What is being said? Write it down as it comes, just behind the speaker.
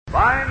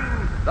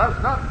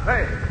does not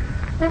pay.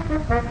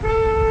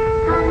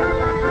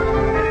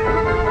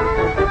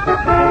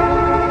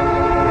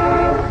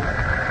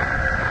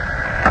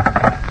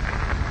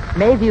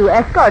 Mayview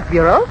Escort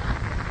Bureau.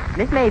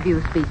 Miss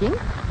Mayview speaking.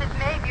 Miss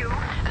Mayview,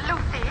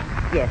 Lucy.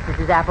 Yes,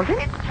 Mrs. Appleton.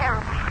 It's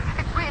terrible.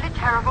 It's really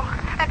terrible.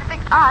 And to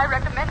think I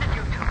recommended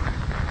you to.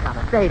 I'm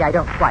afraid I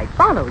don't quite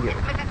follow you. It's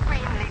Mrs.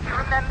 Greenleaf, you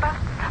remember?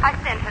 I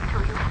sent her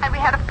to you. And we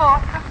had a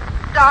foster,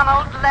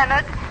 Donald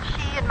Leonard,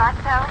 she and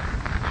myself.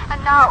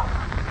 And now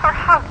her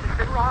house has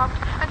been robbed.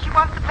 And she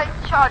wants to place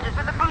charges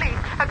with the police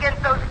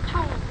against those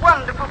two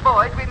wonderful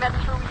boys we met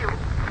through you.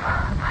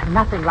 Why,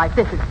 nothing like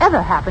this has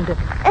ever happened to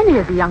any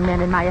of the young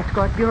men in my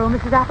escort bureau,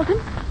 Mrs. Appleton.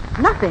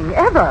 Nothing,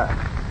 ever.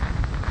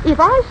 If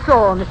I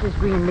saw Mrs.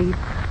 Greenleaf,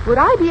 would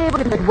I be able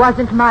to... It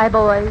wasn't my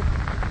boys.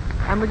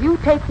 And will you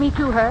take me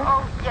to her?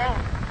 Oh, yes.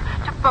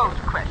 To both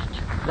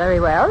questions. Very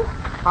well.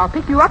 I'll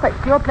pick you up at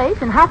your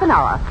place in half an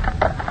hour.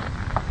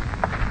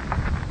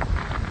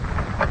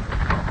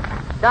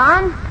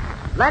 Don,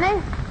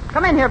 Lenny,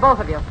 come in here, both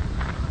of you.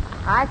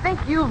 I think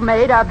you've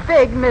made a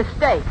big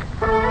mistake.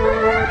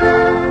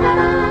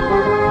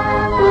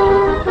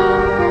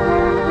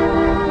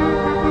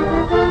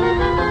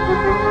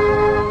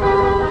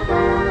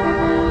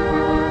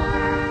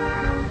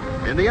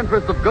 In the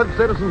interest of good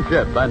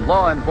citizenship and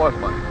law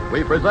enforcement,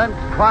 we present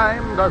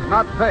Crime Does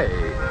Not Pay,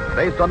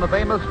 based on the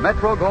famous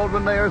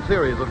Metro-Goldwyn-Mayer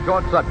series of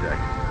short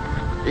subjects.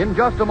 In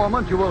just a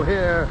moment, you will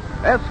hear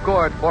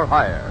Escort for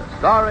Hire,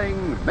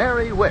 starring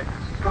Mary Wicks.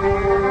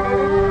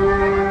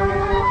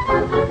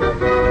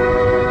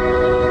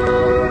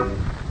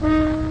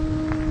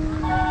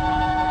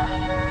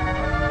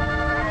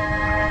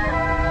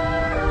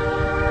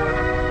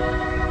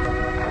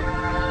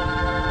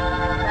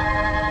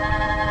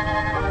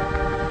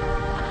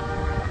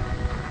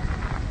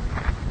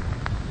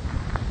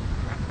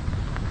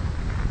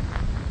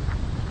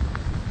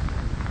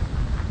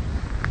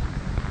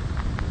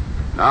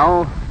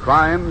 Now,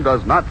 Crime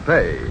Does Not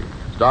Pay,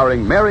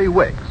 starring Mary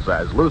Wicks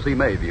as Lucy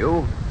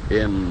Mayview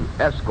in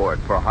Escort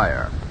for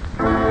Hire.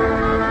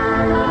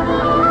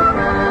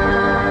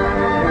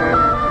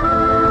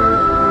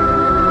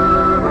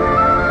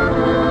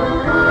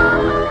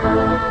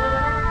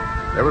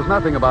 There was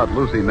nothing about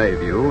Lucy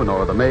Mayview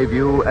nor the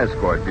Mayview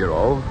Escort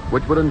Bureau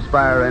which would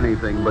inspire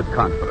anything but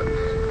confidence.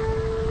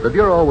 The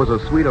Bureau was a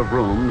suite of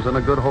rooms in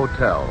a good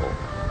hotel,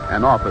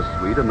 an office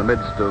suite in the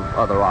midst of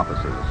other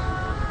offices.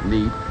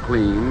 Neat,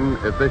 clean,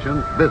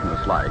 efficient,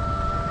 businesslike.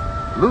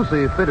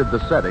 Lucy fitted the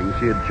setting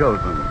she had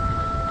chosen.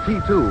 She,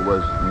 too,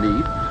 was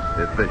neat,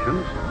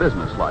 efficient,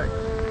 businesslike.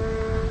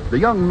 The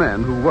young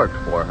men who worked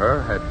for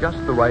her had just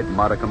the right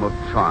modicum of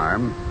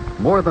charm,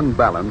 more than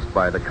balanced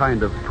by the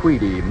kind of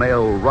tweedy,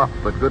 male rough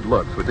but good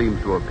looks which seems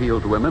to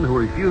appeal to women who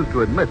refuse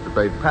to admit that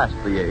they've passed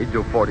the age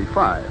of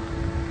 45.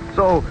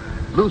 So,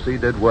 Lucy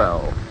did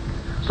well.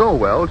 So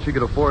well, she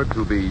could afford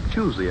to be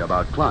choosy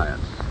about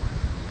clients.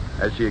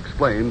 As she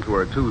explained to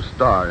her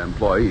two-star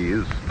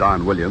employees,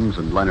 Don Williams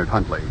and Leonard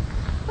Huntley.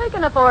 We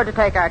can afford to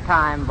take our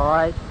time,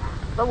 boys.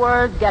 The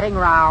word's getting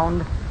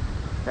round.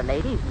 The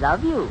ladies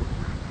love you.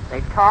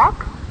 They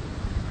talk.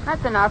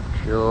 That's enough.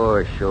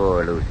 Sure,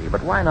 Lucy.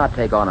 But why not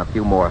take on a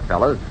few more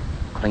fellas,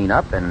 clean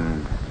up,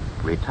 and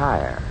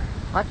retire?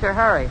 What's your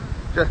hurry?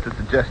 Just a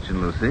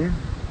suggestion, Lucy.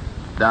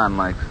 Don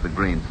likes the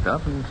green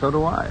stuff, and so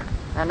do I.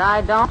 And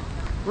I don't?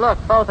 Look,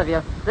 both of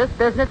you, this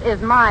business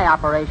is my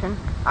operation.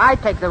 I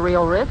take the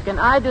real risk, and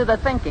I do the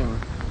thinking.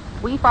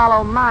 We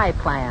follow my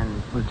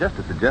plans. It was just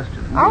a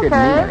suggestion.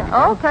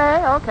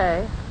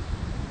 Okay.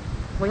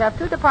 We have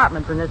two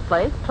departments in this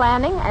place,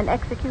 planning and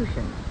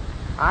execution.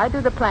 I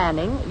do the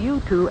planning, you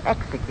two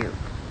execute.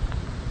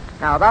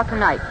 Now, about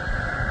tonight.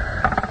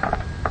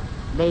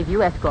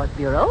 Mayview Escort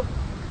Bureau.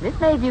 Miss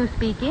Mayview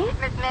speaking.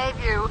 Miss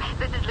Mayview,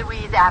 this is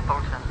Louise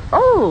Appleton.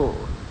 Oh,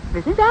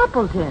 Mrs.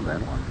 Appleton.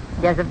 That one.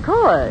 Yes, of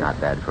course.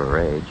 Not bad for her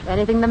age.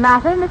 Anything the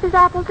matter, Mrs.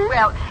 Appleton?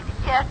 Well,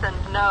 yes and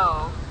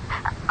no.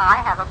 I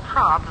have a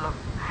problem.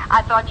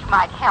 I thought you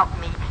might help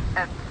me.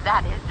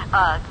 That is,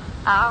 us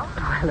out.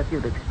 Well, if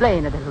you'd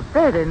explain a little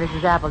further,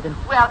 Mrs. Appleton.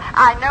 Well,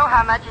 I know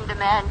how much in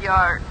demand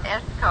your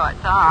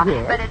escorts are.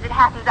 Yes. But as it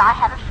happens, I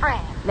have a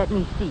friend. Let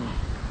me see.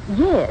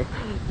 Yes,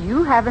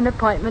 you have an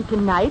appointment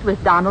tonight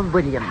with Donald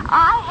Williams.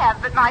 I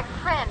have, but my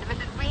friend,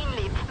 Mrs.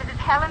 Greenleaf, Mrs.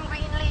 Helen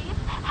Greenleaf,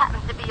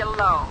 happens to be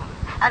alone.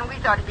 And we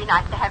thought it'd be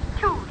nice to have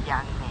two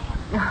young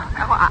men.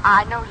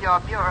 I know your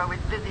bureau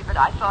is busy, but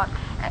I thought,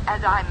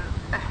 as I'm,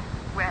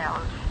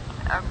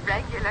 a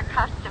regular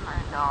customer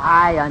and all.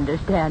 I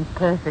understand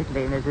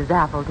perfectly, Mrs.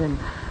 Appleton.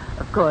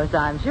 Of course,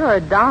 I'm sure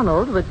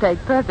Donald would take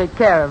perfect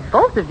care of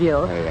both of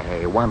you.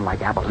 Hey, one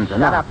like Appleton's Shut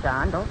enough. up,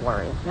 Don. Don't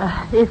worry.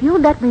 If you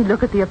let me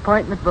look at the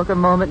appointment book a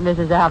moment,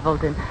 Mrs.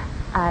 Appleton,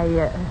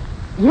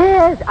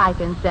 yes, I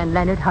can send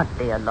Leonard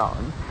Huntley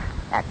along.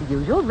 At the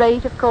usual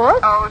rate, of course.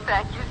 Oh,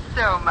 thank you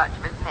so much,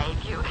 Miss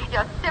Mayview.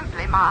 You're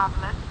simply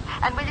marvelous.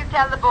 And will you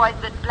tell the boys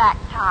that black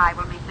tie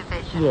will be sufficient?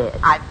 conversation. Yes.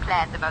 I've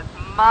planned the most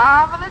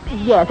marvelous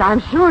evening. Yes, I'm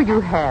sure you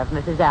have,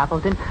 Mrs.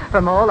 Appleton.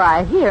 From all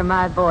I hear,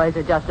 my boys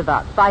are just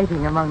about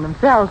fighting among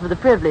themselves for the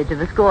privilege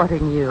of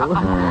escorting you.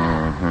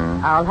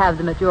 Mm-hmm. I'll have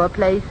them at your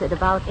place at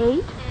about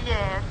 8.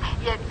 Yes,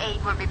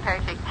 8 will be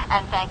perfect.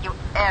 And thank you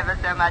ever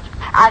so much.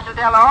 I shall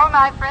tell all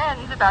my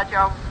friends about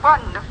your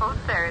wonderful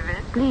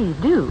service. Please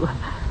do.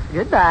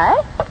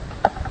 Goodbye.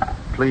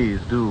 Please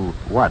do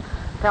what?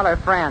 Tell her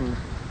friends.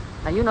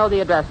 Now, you know the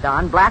address,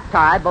 Don. Black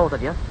tie, both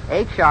of you.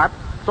 8 sharp.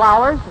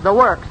 Flowers, the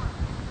works.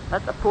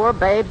 Let the poor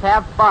babes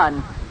have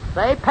fun.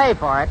 They pay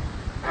for it.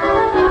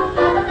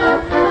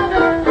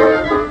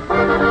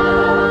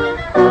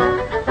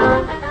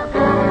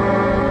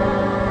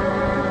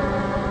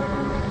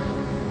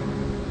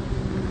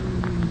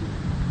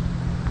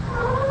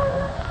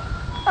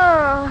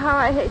 Oh, how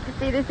I hate to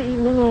see this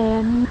evening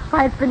end.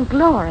 Why, it's been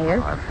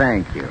glorious. Oh,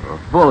 thank you,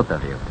 both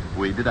of you.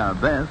 We did our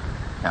best,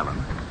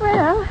 Helen.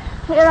 Well,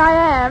 here I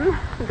am.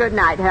 Good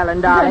night,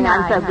 Helen, darling. Good night,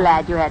 I'm so Helen.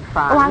 glad you had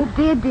fun. Oh, I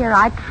did, dear.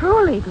 I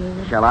truly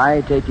did. Shall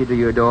I take you to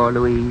your door,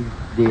 Louise,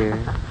 dear?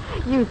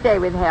 You stay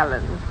with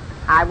Helen.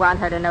 I want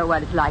her to know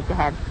what it's like to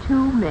have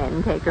 2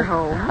 men take her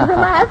home. The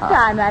last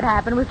time that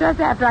happened was just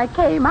after I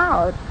came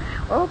out.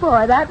 Oh,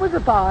 boy, that was a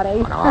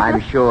party. No,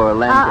 I'm sure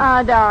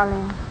Linda...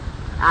 darling.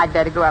 I'd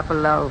better go up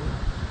alone.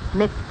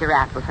 Mr.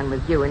 Appleton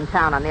was due in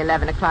town on the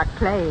 11 o'clock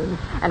plane.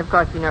 And, of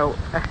course, you know,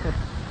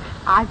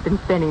 I've been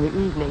spending the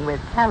evening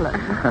with Helen.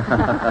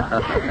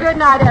 Good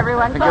night,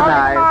 everyone. Good Call me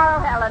night. tomorrow,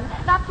 Helen.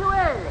 Not too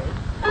early.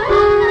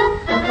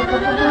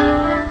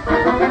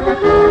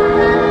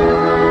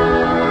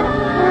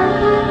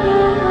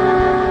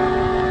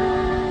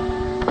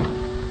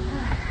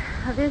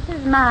 This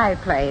is my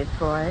place,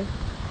 boys.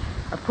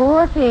 A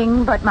poor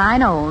thing, but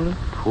mine own.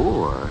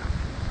 Poor?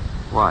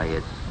 Why,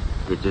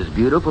 it's as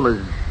beautiful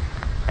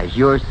as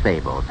your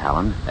stables,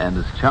 Helen. And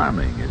as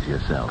charming as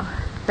yourself.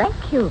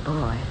 Thank you,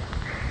 boys.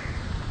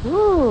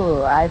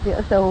 Ooh, I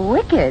feel so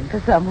wicked for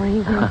some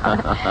reason.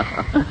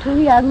 2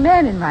 young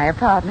men in my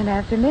apartment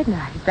after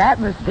midnight.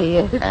 That must be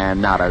it.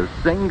 And not a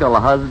single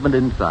husband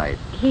in sight.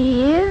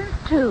 He is,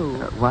 too.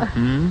 What?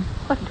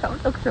 Oh,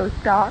 don't look so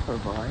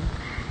startled, boys.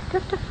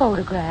 Just a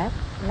photograph.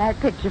 And that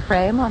picture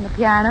frame on the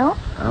piano.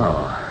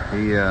 Oh,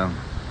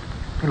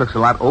 he looks a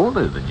lot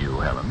older than you,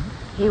 Helen.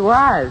 He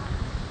was.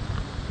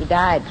 He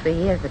died 3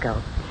 years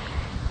ago.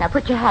 Now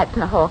put your hats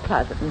in the hall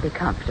closet and be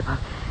comfortable.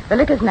 The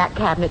liquor's in that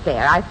cabinet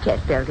there. Ice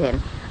chest built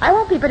in. I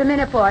won't be but a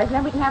minute, boys, and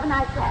then we can have a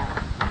nice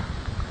chat.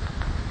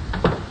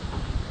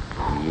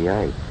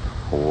 Yikes.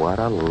 What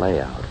a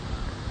layout.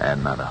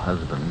 And not a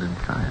husband in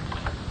sight.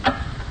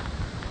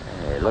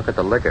 Hey, look at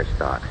the liquor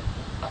stock.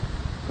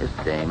 This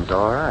dame's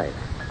all right.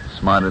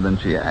 Smarter than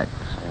she acts.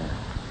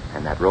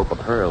 And that rope of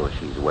pearls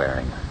she's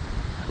wearing.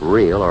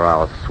 Real, or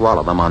I'll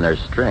swallow them on their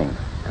string.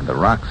 And the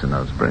rocks in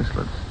those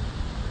bracelets.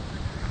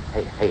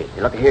 Hey,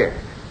 look here.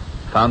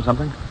 Found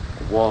something?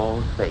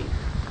 Wall safe.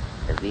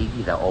 As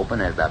easy to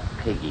open as a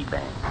piggy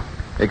bank.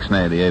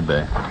 Ixnay the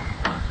Abe.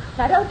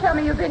 Now, don't tell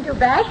me you've been too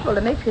bashful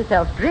to mix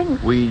yourself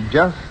drinks. We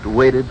just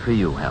waited for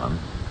you, Helen.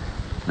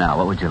 Now,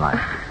 what would you like?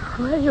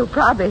 Well, you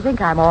probably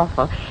think I'm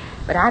awful,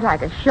 but I'd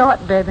like a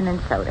short bourbon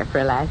and soda for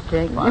a last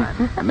drink.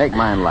 Fine. Make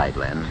mine light,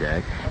 Len.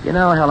 Jack. You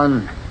know,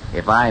 Helen,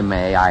 if I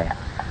may,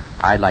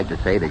 I'd like to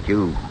say that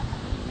you've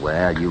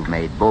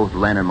made both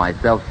Len and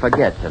myself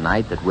forget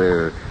tonight that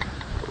we're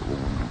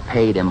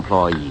paid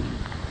employees.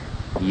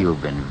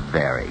 You've been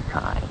very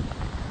kind.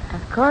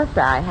 Of course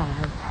I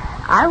have.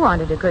 I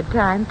wanted a good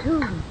time,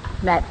 too.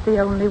 That's the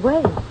only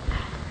way.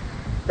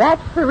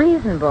 That's the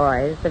reason,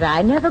 boys, that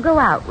I never go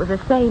out with the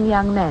same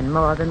young men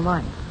more than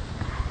once.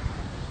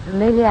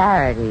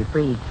 Familiarity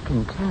breeds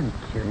contempt,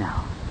 you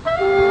know.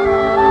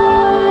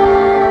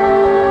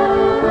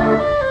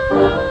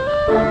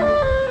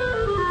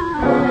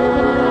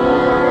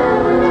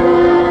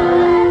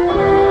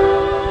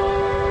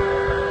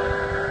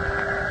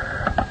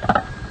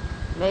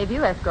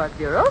 Mayview Escort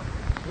Bureau.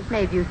 Miss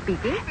Mayview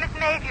speaking. Miss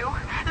Mayview,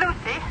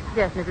 Lucy,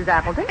 Yes, Mrs.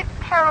 Appleton. it's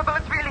terrible.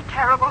 It's really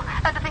terrible.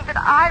 And to think that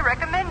I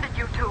recommended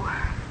you to.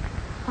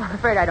 Oh, I'm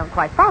afraid I don't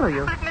quite follow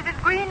you. Well, it's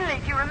Mrs.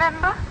 Greenleaf, you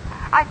remember?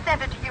 I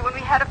sent it to you when we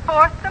had a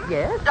foursome.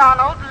 Yes.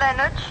 Donald,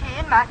 Leonard, she,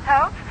 and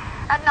myself.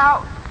 And now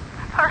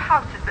her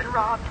house has been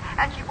robbed,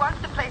 and she wants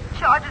to place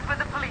charges with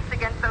the police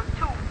against those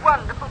 2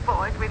 wonderful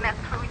boys we met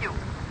through you.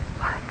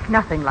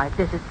 Nothing like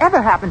this has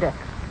ever happened to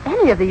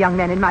any of the young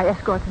men in my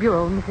escort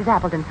bureau, Mrs.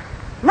 Appleton.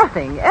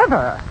 Nothing,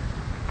 ever.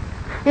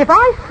 If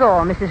I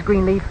saw Mrs.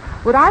 Greenleaf,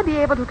 would I be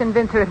able to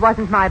convince her it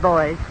wasn't my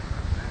boys?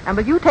 And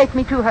will you take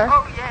me to her?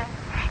 Oh, yes.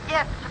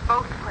 Yes to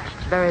both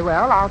questions. Very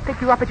well. I'll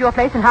pick you up at your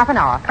place in half an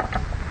hour.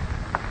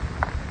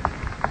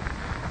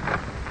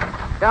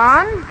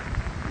 Don,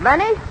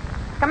 Lenny,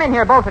 come in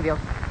here, both of you.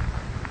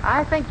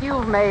 I think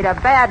you've made a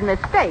bad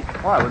mistake.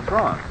 Why, what's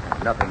wrong?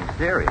 Nothing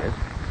serious.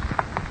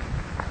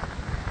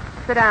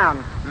 Sit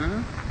down.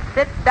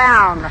 Sit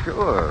down.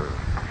 Sure,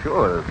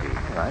 Lucy.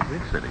 All right,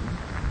 we're sitting.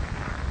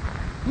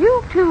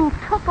 You two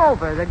took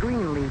over the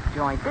Greenleaf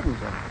joint, didn't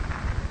you?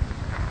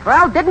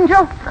 Well, didn't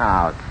you?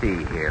 Now,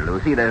 see here,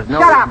 Lucy, there's no...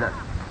 Shut up.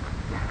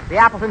 The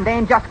Appleton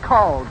dame just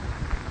called.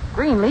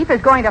 Greenleaf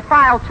is going to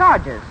file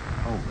charges.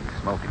 Holy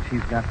smoke, and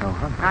she's got no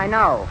husband. I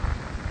know.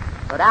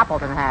 But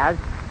Appleton has.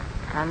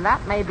 And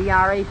that may be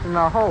our ace in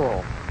the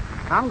hole.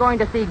 I'm going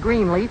to see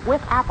Greenleaf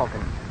with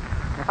Appleton.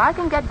 If I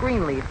can get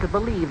Greenleaf to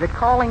believe that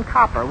calling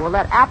Copper will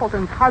let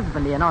Appleton's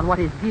husband in on what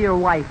his dear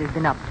wife has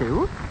been up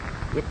to,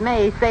 it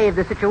may save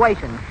the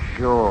situation.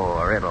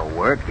 Sure, it'll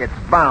work. It's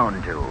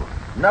bound to.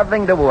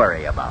 Nothing to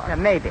worry about.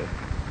 Maybe.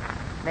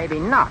 Maybe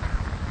not.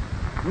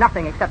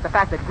 Nothing except the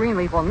fact that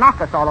Greenleaf will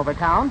knock us all over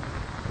town.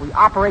 We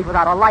operate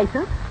without a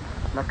license.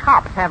 The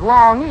cops have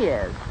long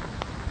ears.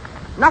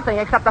 Nothing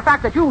except the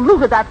fact that you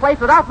looted that place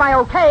without my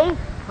okay,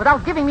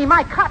 without giving me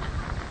my cut.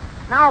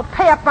 Now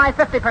pay up my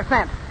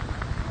 50%.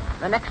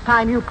 The next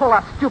time you pull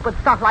a stupid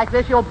stunt like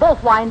this, you'll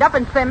both wind up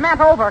in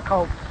cement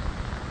overcoats.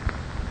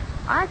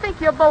 I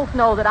think you both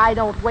know that I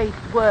don't waste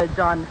words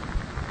on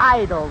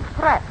idle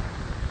threats.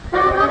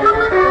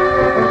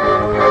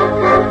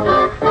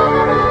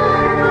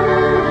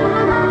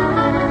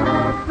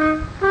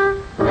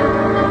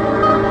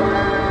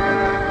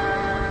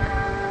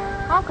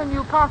 How can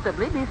you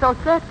possibly be so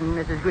certain,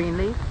 Mrs.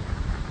 Greenleaf?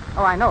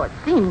 Oh, I know it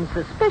seems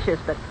suspicious,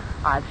 but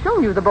I've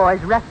shown you the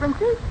boy's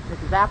references.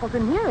 Mrs.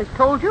 Appleton here has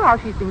told you how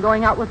she's been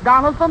going out with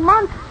Donald for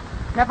months.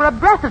 Never a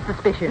breath of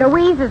suspicion.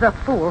 Louise is a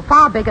fool,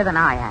 far bigger than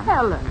I am.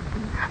 Helen,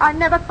 I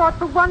never thought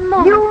for one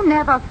moment. You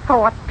never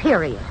thought,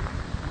 period.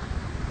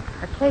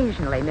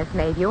 Occasionally, Miss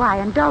Mayview,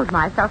 I indulge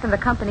myself in the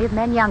company of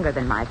men younger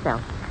than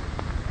myself.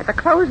 At the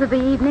close of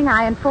the evening,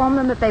 I inform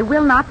them that they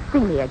will not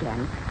see me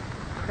again.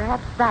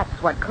 Perhaps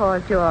that's what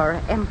caused your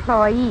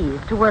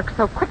employees to work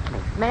so quickly.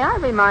 May I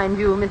remind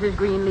you, Mrs.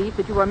 Greenleaf,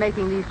 that you are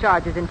making these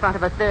charges in front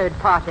of a third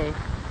party.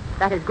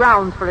 That is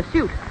grounds for a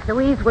suit.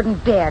 Louise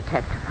wouldn't dare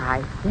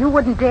testify. You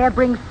wouldn't dare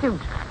bring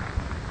suit.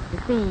 You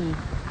see,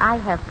 I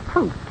have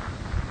proof.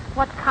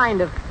 What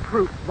kind of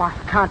proof? Why,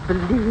 I can't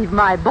believe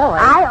my boy.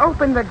 I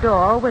opened the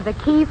door with the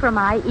key from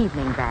my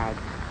evening bag.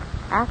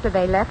 After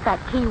they left, that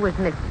key was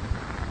missing.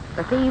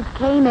 The thieves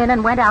came in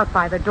and went out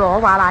by the door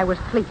while I was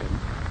sleeping.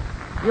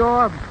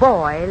 Your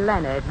boy,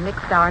 Leonard,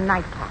 mixed our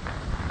nightcap.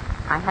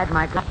 I had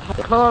my glass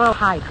of chloral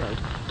hydrate,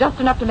 just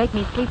enough to make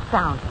me sleep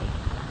soundly.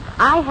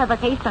 I have a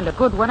case and a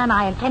good one, and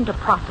I intend to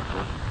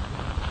prosecute.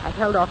 I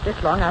held off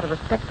this long out of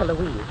respect for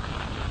Louise.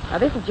 Now,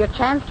 this is your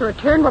chance to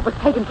return what was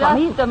taken from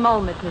me. Just a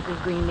moment,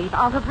 Mrs. Greenleaf.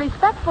 Out of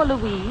respect for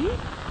Louise,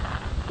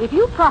 if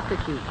you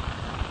prosecute,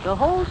 the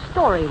whole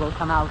story will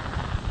come out.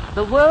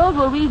 The world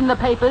will read in the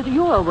papers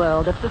your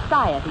world of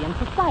society and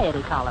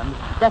society columns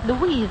that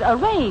Louise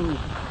arranged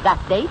that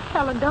date.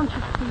 Helen, don't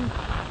you see?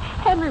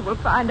 Henry will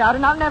find out,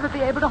 and I'll never be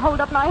able to hold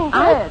up my head.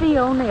 I see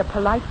only a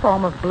polite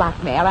form of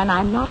blackmail, and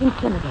I'm not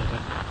intimidated.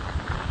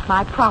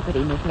 My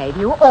property, Miss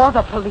Mayview, or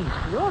the police.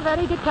 You're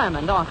very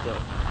determined, aren't you?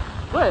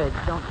 Words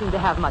don't seem to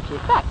have much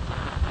effect.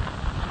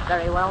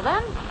 Very well,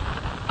 then.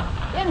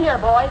 In here,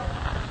 boys.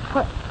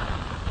 What?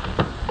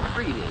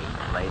 Greetings,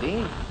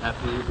 lady.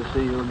 Happy to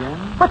see you again.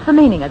 What's the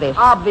meaning of this?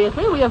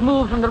 Obviously, we have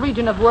moved from the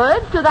region of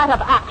words to that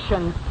of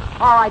action.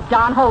 All right,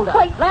 Don, hold her.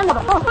 Wait, Leonard.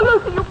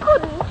 Oh, Lucy, you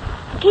couldn't.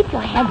 Keep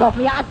your hands off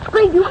me. I'll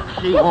scream you.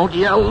 She won't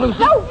yell, Lucy.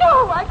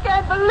 No, I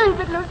can't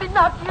believe it, Lucy,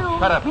 not you.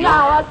 Shut up, you.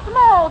 Now, a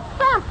small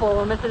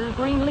sample, Mrs.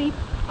 Greenleaf.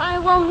 I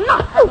will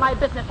not have my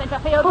business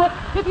interfered with.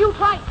 If you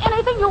try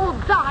anything, you'll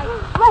die.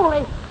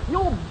 Slowly.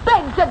 You'll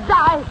beg to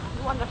die.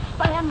 You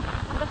understand?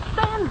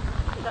 Understand?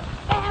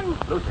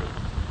 Understand? Lucy,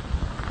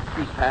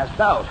 she's passed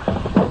out.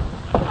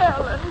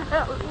 Helen.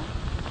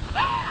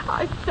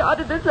 I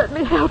started this. Let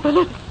me help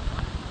her.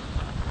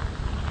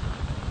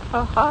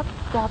 Her heart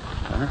stopped.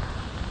 Huh?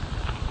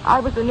 I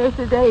was a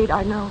nurse's aide,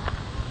 I know.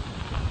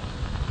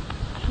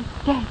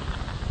 She's dead.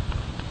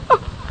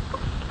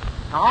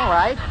 All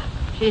right.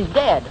 She's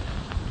dead.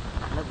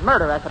 It's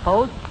murder, I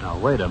suppose. Now,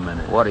 wait a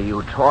minute. What are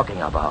you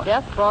talking about?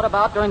 Death brought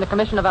about during the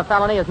commission of a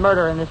felony is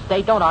murder in this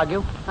state. Don't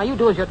argue. Now, you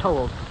do as you're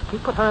told. You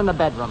put her in the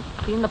bedroom,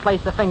 clean the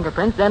place of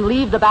fingerprints, then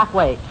leave the back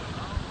way.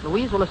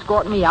 Louise will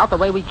escort me out the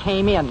way we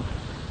came in.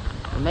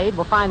 The maid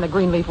will find the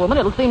Greenleaf woman.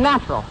 It'll seem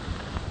natural.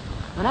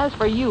 And as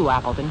for you,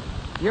 Appleton,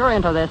 you're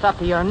into this up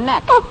to your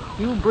neck.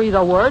 You breathe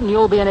a word and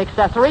you'll be an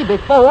accessory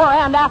before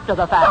and after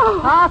the fact.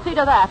 I'll see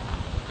to that.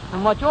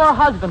 And what your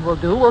husband will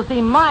do will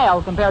seem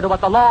mild compared to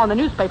what the law and the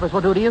newspapers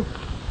will do to you.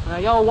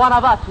 You're one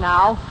of us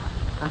now.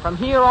 And from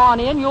here on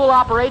in, you'll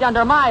operate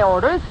under my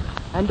orders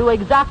and do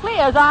exactly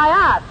as I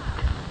ask.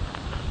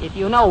 If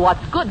you know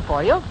what's good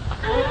for you.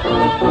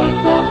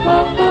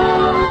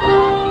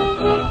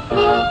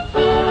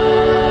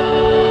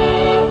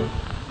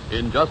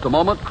 In just a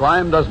moment,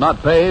 Crime Does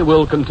Not Pay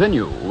will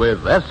continue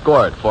with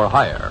Escort for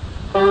Hire.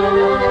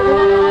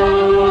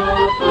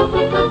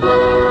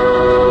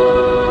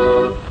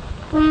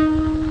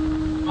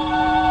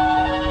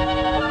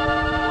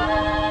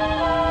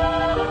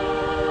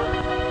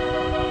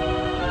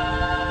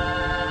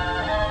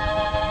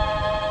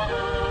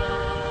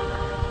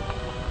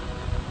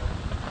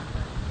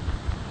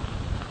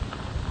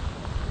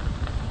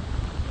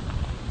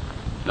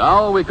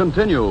 Now we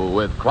continue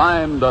with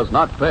Crime Does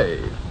Not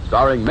Pay,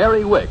 starring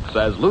Mary Wicks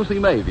as Lucy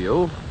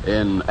Mayview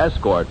in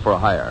Escort for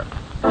Hire.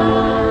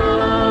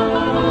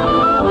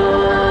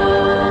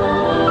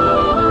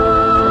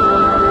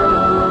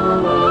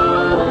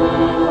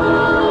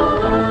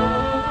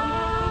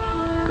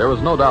 There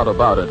was no doubt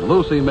about it.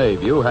 Lucy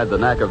Mayview had the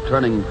knack of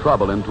turning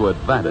trouble into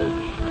advantage.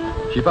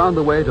 She found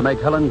a way to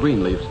make Helen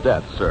Greenleaf's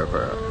death serve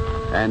her,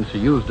 and she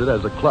used it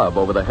as a club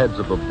over the heads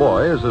of the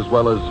boys as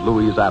well as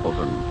Louise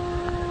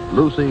Appleton.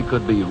 Lucy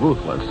could be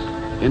ruthless.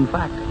 In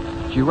fact,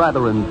 she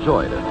rather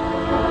enjoyed it.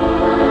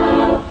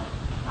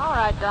 All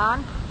right,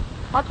 Don.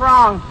 What's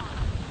wrong?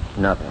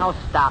 Nothing. Oh,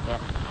 stop it.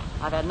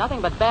 I've had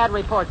nothing but bad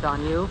reports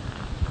on you.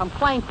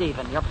 Complaints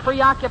even. You're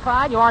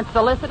preoccupied. You aren't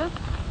solicitous.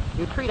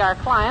 You treat our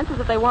clients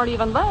as if they weren't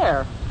even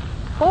there.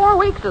 4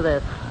 weeks of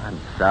this. I'm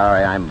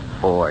sorry. I'm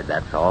bored,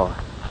 that's all.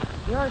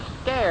 You're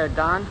scared,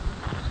 Don.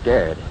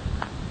 Scared?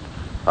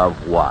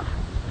 Of what?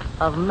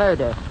 Of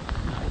murder.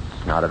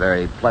 It's not a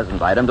very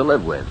pleasant item to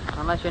live with.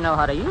 Unless you know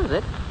how to use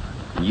it.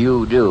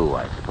 You do,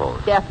 I suppose.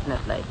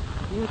 Definitely.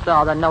 You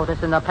saw the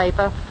notice in the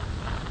paper.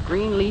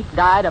 Greenleaf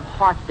died of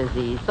heart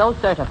disease. So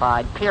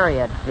certified,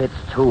 period. It's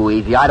too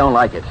easy. I don't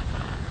like it.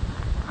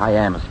 I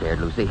am scared,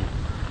 Lucy.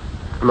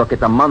 Look,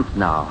 it's a month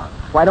now.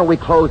 Why don't we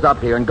close up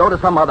here and go to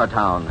some other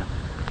town?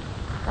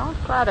 Don't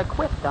try to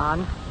quit,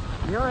 Don.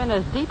 You're in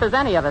as deep as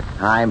any of us.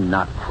 I'm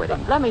not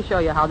quitting. Let me show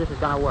you how this is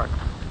going to work.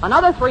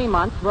 Another 3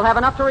 months, we'll have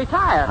enough to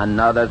retire.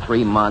 Another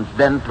 3 months,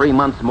 then 3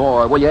 months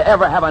more. Will you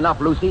ever have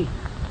enough, Lucy?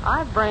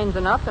 I've brains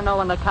enough to know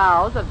when the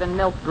cows have been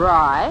milked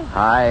dry.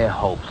 I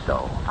hope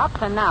so. Up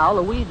to now,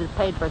 Louise has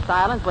paid for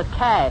silence with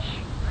cash.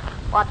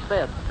 Watch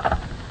this.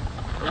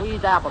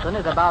 Louise Appleton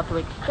is about to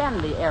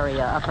extend the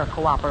area of her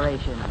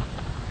cooperation.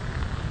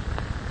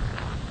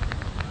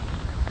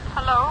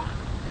 Hello?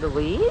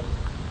 Louise?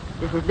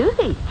 This is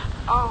Lucy.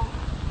 Oh,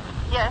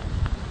 yes.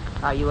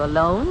 Are you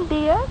alone,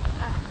 dear?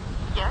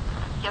 Yes,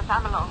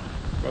 I'm alone.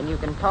 Then you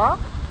can talk.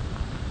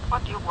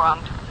 What do you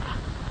want?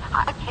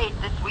 I paid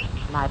this week.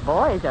 My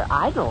boys are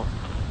idle.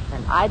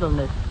 And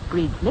idleness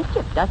breeds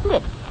mischief, doesn't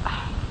it?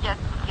 Yes,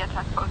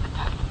 I suppose it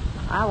does.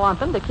 I want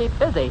them to keep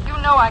busy.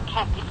 You know I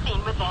can't be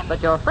seen with them.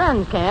 But your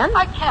friends can.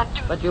 I can't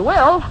do... But you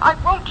will. I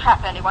won't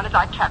trap anyone as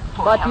I trapped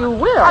poor But Helen. you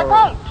will. I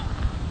won't.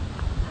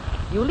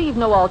 You leave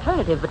no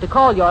alternative but to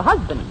call your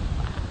husband.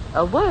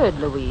 A word,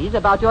 Louise,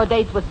 about your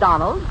dates with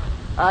Donald.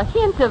 A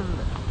hint of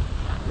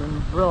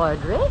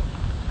embroidery.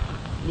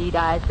 Need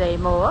I say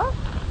more?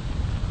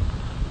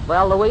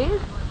 Well,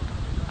 Louise?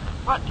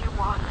 What do you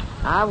want?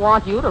 I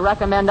want you to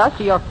recommend us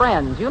to your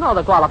friends. You know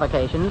the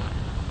qualifications.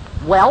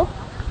 Wealth,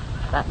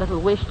 that little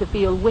wish to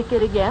feel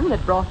wicked again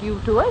that brought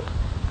you to us.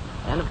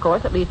 And, of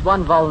course, at least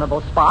one vulnerable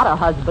spot, a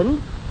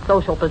husband,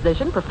 social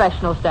position,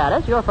 professional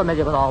status. You're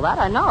familiar with all that,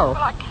 I know.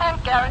 Well, I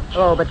can't guarantee.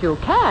 Oh, but you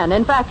can.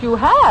 In fact, you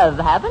have,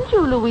 haven't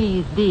you,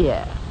 Louise,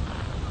 dear?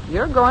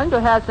 You're going to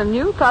have some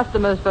new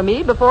customers for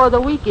me before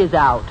the week is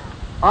out.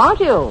 Aren't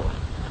you,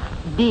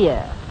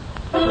 dear?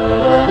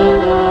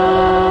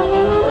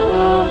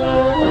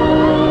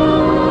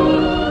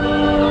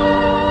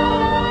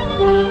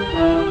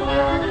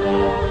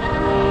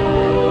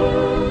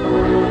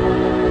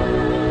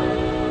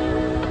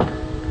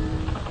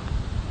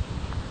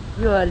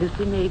 You're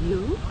Lucy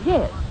Mayview?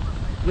 Yes.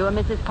 You're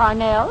Mrs.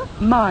 Parnell?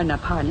 Marna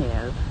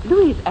Parnell.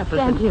 Louise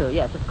Appleton. Thank you.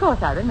 Yes, of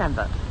course I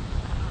remember.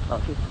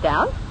 Won't you sit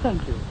down?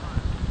 Thank you.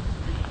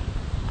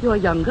 You're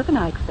younger than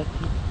I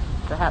expected.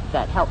 Perhaps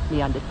that helps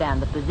me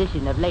understand the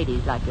position of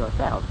ladies like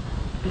yourself.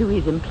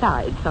 Louise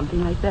implied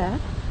something like that.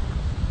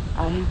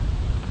 I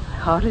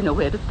hardly know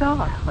where to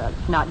start. Well,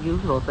 it's not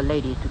usual for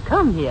ladies to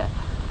come here.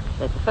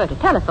 They prefer to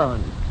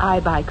telephone. I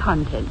buy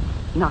content,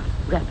 not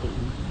wrapping.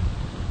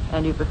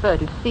 And you prefer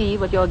to see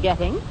what you're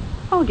getting?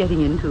 Oh,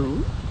 getting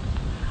into.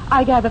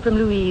 I gather from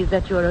Louise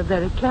that you're a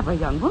very clever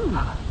young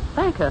woman.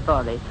 Thank her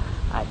for this.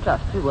 I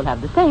trust you will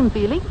have the same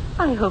feeling.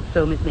 I hope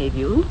so, Miss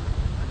Mayview.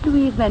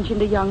 Louise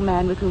mentioned a young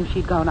man with whom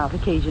she'd gone out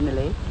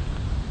occasionally.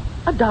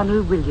 A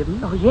Donald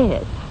Williams. Oh,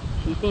 yes.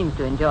 She seems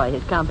to enjoy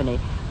his company.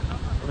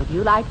 Would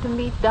you like to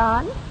meet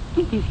Don?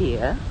 If he's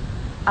here.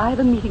 I have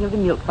a meeting of the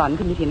Milk Fund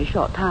Committee in a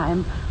short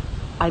time.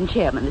 I'm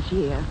chairman this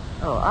year.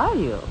 Oh, are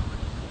you?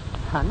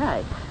 How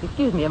nice.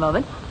 Excuse me a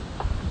moment.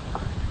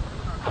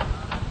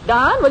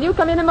 Don, will you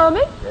come in a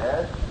moment?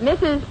 Yes?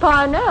 Mrs.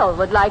 Parnell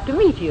would like to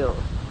meet you.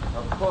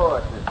 Of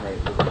course, Miss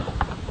Mayview.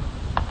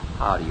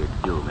 How do you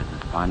do,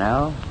 Mrs.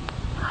 Parnell?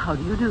 How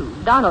do you do?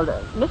 Donald,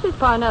 Mrs.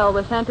 Parnell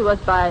was sent to us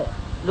by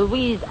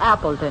Louise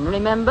Appleton,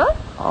 remember?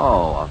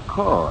 Oh, of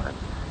course.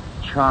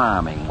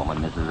 Charming woman,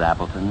 Mrs.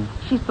 Appleton.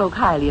 She spoke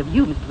highly of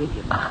you, Mr.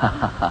 Williams.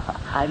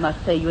 I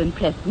must say you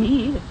impressed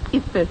me,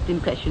 if first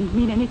impressions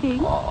mean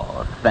anything.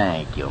 Oh,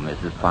 thank you,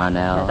 Mrs.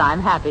 Parnell. Yes, I'm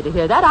happy to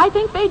hear that. I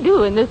think they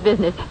do in this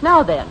business.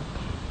 Now then,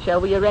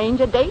 shall we arrange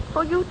a date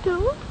for you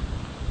two?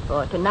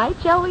 For tonight,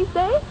 shall we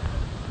say?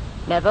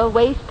 Never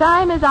waste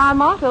time is our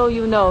motto,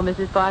 you know,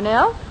 Mrs.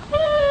 Parnell.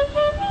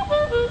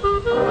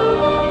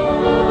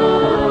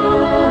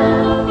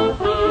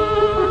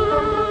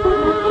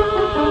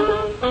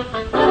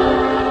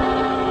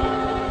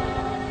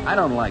 I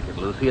don't like it,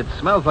 Lucy. It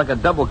smells like a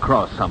double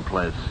cross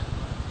someplace.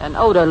 An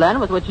odor, Len,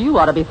 with which you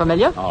ought to be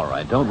familiar. All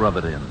right, don't rub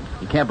it in.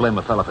 You can't blame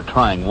a fella for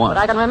trying once.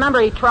 But I can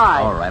remember he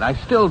tried. All right, I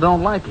still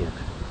don't like it.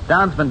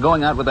 Don's been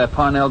going out with that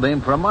Parnell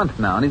dame for a month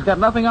now, and he's got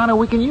nothing on her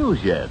we can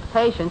use yet.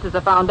 Patience is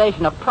the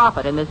foundation of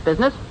profit in this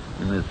business.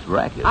 In this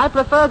racket. I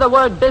prefer the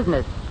word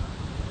business.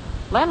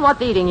 Len,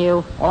 what's eating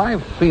you? Well,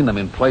 I've seen them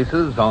in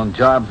places, on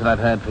jobs that I've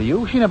had for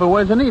you. She never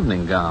wears an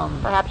evening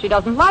gown. Perhaps she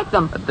doesn't like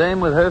them. A dame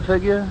with her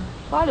figure?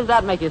 Why does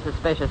that make you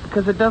suspicious?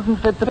 Because it doesn't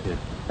fit the picture.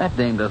 That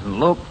dame doesn't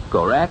look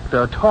or act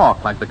or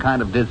talk like the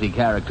kind of dizzy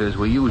characters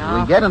we usually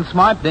No. get, and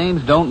smart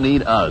dames don't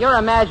need us. You're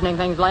imagining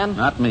things, Len.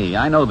 Not me.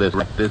 I know this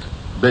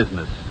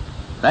business.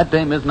 That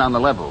dame isn't on the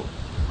level.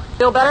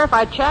 Feel better if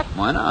I check?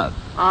 Why not?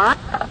 All right.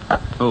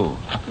 Who?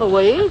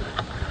 Louise.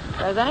 If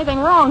there's anything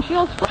wrong,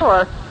 she'll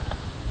score.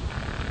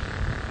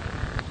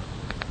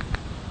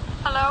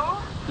 Hello?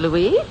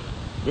 Louise?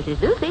 This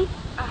is Lucy.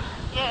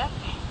 Yes.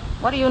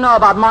 What do you know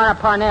about Marna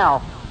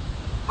Parnell?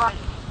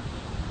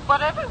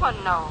 What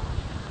everyone knows.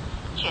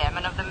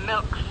 Chairman of the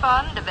Milk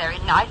Fund, a very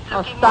Oh,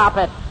 nice-looking... stop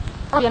it.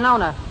 Have you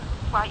known her?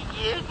 Why,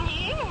 years and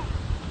years.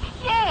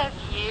 Yes,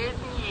 years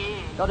and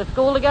years. Go to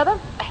school together?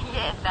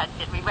 Yes, that's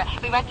it. We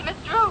went to Miss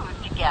Drew's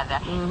together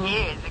Mm-hmm.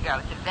 years ago.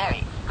 It's a very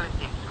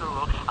exclusive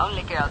school.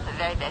 Only girls, the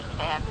very best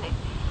families.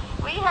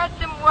 We had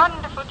some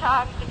wonderful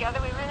times together.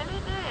 We really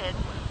did.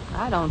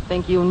 I don't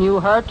think you knew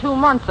her 2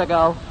 months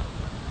ago.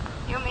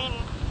 You mean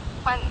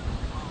when...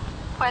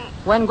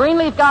 When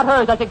Greenleaf got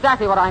hers, that's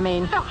exactly what I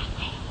mean.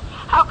 Lucy,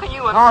 how can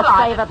you Oh,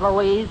 imply... save it,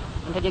 Louise,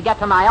 until you get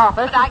to my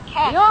office. But I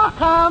can't.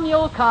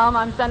 You'll come.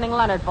 I'm sending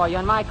Leonard for you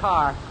in my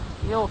car.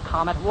 You'll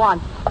come at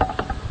once.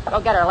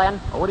 Go get her, Len.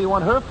 What do you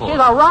want her for? She's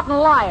a rotten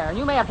liar, and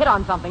you may have hit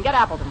on something. Get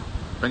Appleton.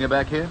 Bring her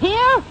back here?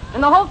 Here?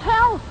 In the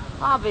hotel?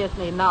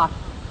 Obviously not.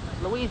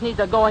 If Louise needs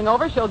a going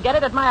over, she'll get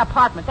it at my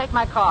apartment. Take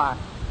my car.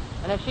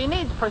 And if she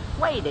needs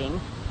persuading,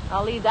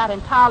 I'll leave that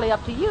entirely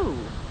up to you,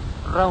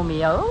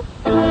 Romeo.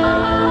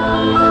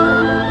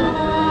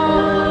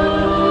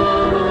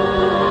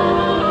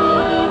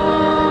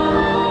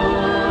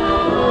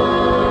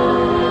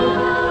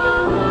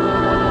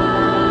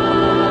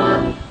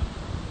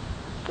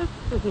 This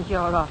isn't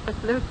your office,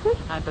 Lucy.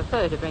 I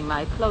prefer to bring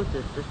my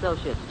closest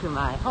associates to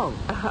my home.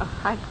 Oh,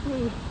 I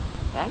see.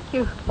 Thank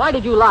you. Why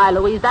did you lie,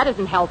 Louise? That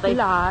isn't healthy.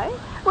 Lie?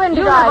 When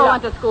You did I never lie?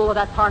 went to school with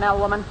that Parnell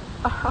woman.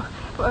 Oh,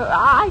 well,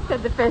 I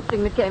said the first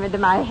thing that came into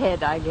my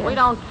head, I guess. We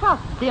don't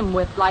trust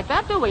dimwits like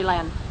that, do we,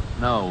 Len?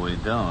 No, we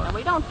don't. And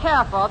we don't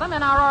care for them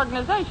in our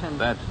organization.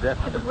 That's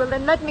definite. Well,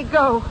 then let me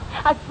go.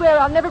 I swear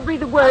I'll never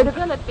breathe a word of...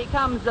 Until it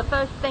becomes the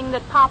first thing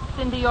that pops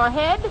into your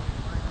head?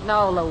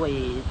 No,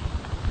 Louise.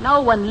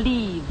 No one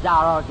leaves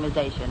our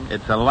organization.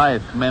 It's a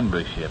life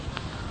membership.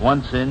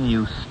 Once in,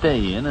 you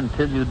stay in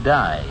until you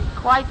die.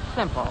 Quite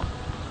simple.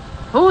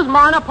 Who's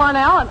Marna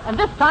Parnell? And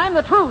this time,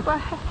 the truth.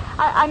 Well,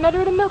 I met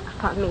her at a milk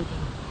fund meeting.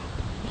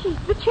 She's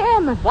the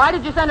chairman. Why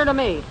did you send her to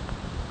me?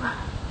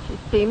 She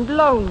seemed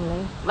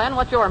lonely. Len,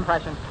 what's your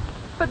impression?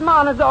 But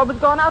Mana's always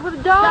gone out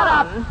with Don. Shut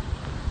up.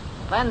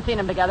 Len's seen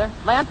them together.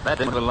 Len? That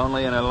didn't feel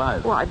lonely in her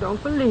life. Well, I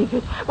don't believe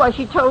it. Why,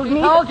 she told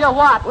me... Told you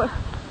what? Well,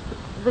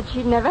 that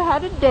she'd never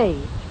had a date.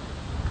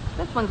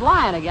 This one's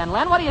lying again,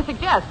 Len. What do you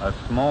suggest? A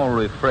small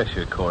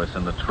refresher course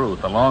in the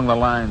truth, along the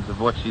lines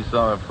of what she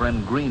saw her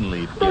friend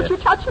Greenleaf Don't get. you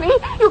touch me.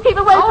 You keep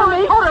away from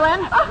me. Hold her,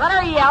 Len. Let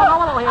her yell. No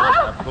one will hear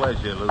her. A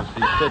pleasure,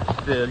 Lucy. Sit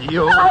still.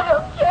 You... I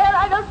don't care.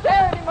 I don't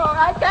care anymore.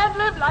 I can't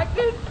live like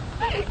this.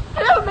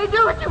 Kill me.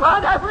 Do what you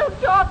want. I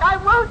won't talk. I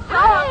won't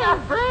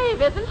talk.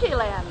 Brave, isn't she,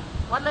 Len?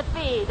 What'll it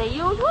be? The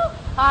usual?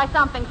 Or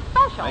something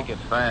special? Make it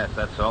fast,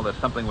 that's all. There's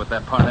something with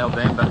that Parnell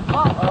dame that...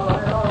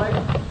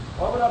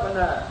 Open up in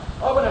there.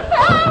 Open it.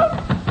 Help!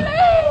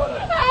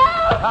 Please!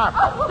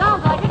 Help!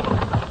 Sounds like it.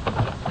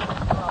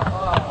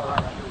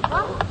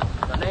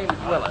 The name's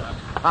Willis.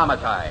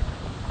 Homicide.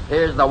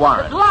 Here's the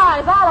warrant.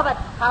 Lies, all of it.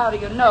 How do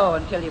you know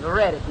until you've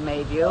read it,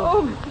 Mayview?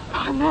 Oh, Mrs.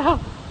 Parnell.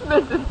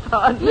 Mrs.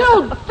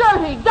 Parnell. You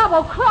dirty The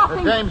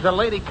double-crossing... dame's a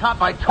lady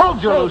cop. I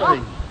told you,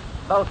 Lucy.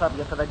 Both of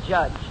you for the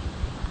judge.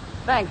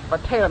 Thanks for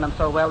tailing them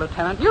so well,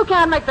 Lieutenant. You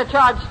can't make the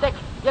charge stick.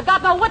 You've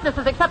got no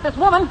witnesses except this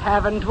woman.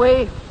 Haven't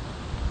we?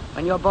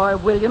 When your boy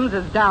Williams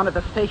is down at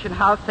the station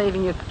house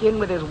saving your skin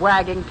with his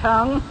wagging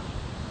tongue.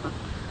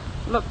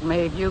 Look,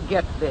 Maeve, you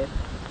get this.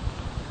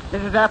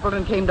 Mrs.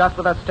 Appleton came to us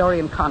with her story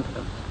in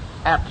confidence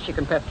after she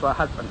confessed to her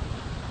husband.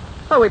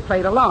 So we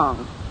played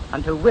along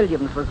until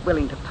Williams was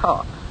willing to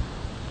talk.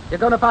 You're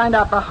going to find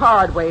out the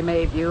hard way,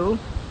 Mayview,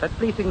 that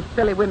fleecing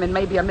silly women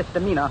may be a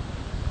misdemeanor,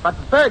 but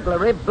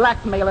burglary,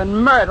 blackmail,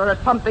 and murder are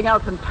something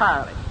else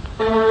entirely.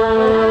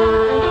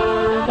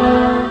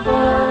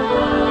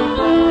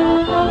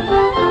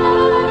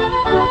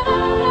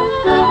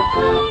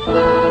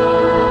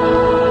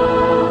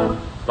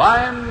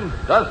 Crime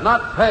does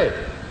not pay.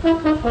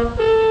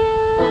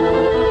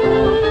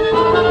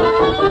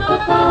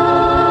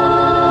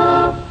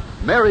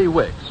 Mary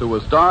Wicks, who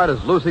was starred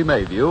as Lucy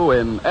Mayview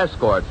in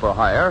Escort for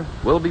Hire,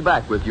 will be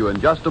back with you in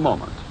just a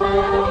moment.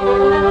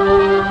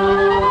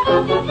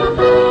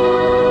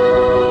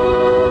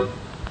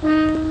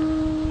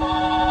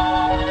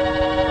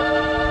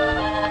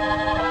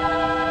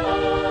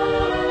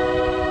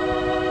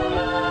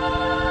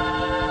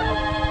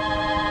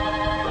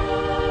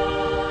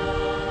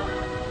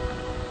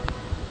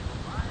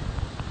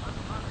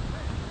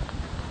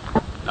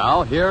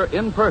 now, here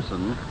in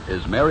person,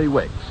 is Mary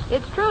Wicks.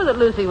 It's true that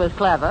Lucy was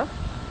clever,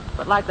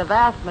 but like the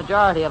vast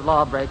majority of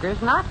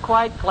lawbreakers, not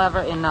quite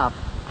clever enough.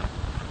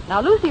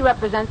 Now, Lucy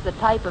represents the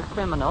type of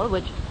criminal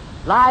which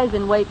lies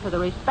in wait for the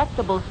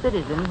respectable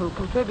citizen who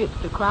contributes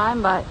to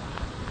crime by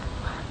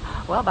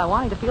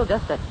wanting to feel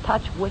just a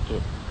touch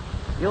wicked.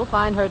 You'll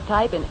find her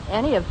type in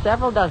any of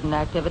several dozen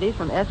activities,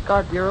 from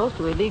escort bureaus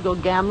to illegal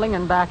gambling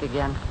and back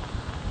again.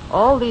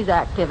 All these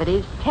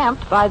activities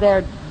tempt by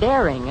their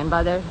daring and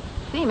by their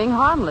seeming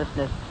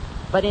harmlessness,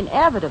 but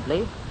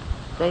inevitably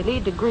they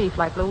lead to grief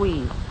like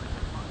Louise.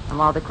 And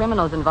while the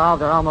criminals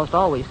involved are almost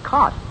always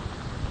caught,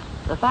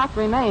 the fact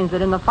remains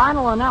that in the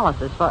final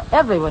analysis, for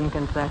everyone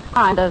concerned,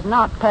 crime does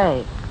not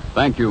pay.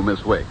 Thank you,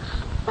 Miss Wicks.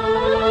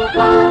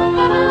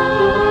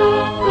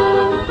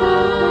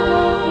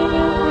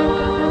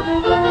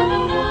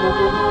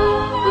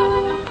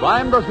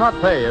 Crime Does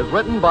Not Pay is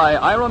written by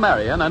Ira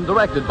Marion and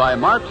directed by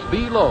Marks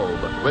B.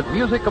 Loeb, with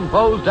music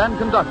composed and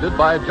conducted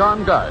by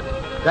John Gart.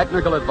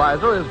 Technical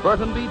advisor is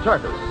Burton B.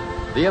 Turtis.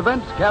 The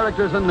events,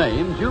 characters, and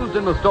names used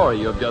in the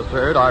story you've just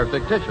heard are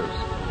fictitious.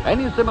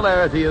 Any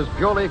similarity is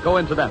purely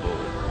coincidental.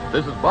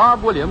 This is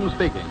Bob Williams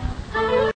speaking.